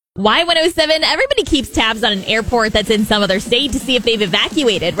Y107, everybody keeps tabs on an airport that's in some other state to see if they've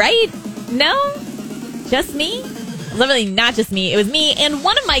evacuated, right? No? Just me? Literally not just me. It was me and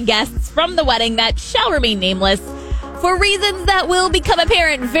one of my guests from the wedding that shall remain nameless for reasons that will become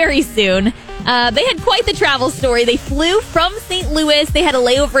apparent very soon. They had quite the travel story. They flew from St. Louis. They had a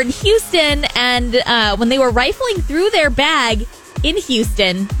layover in Houston. And when they were rifling through their bag in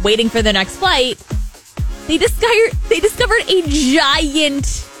Houston, waiting for their next flight, they discovered a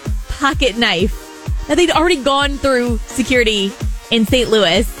giant pocket knife that they'd already gone through security in St.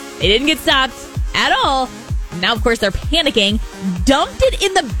 Louis. They didn't get stopped at all. Now, of course, they're panicking, dumped it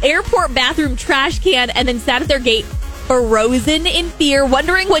in the airport bathroom trash can, and then sat at their gate frozen in fear,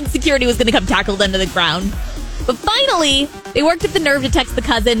 wondering when security was going to come tackle them to the ground. But finally, they worked up the nerve to text the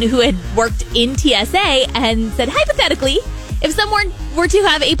cousin who had worked in TSA and said, hypothetically, if someone were to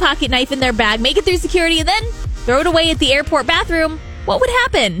have a pocket knife in their bag, make it through security, and then throw it away at the airport bathroom, what would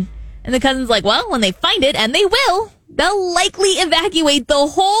happen? And the cousin's like, well, when they find it, and they will, they'll likely evacuate the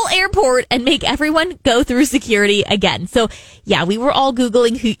whole airport and make everyone go through security again. So, yeah, we were all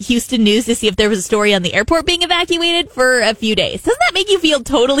Googling Houston news to see if there was a story on the airport being evacuated for a few days. Doesn't that make you feel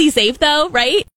totally safe, though, right?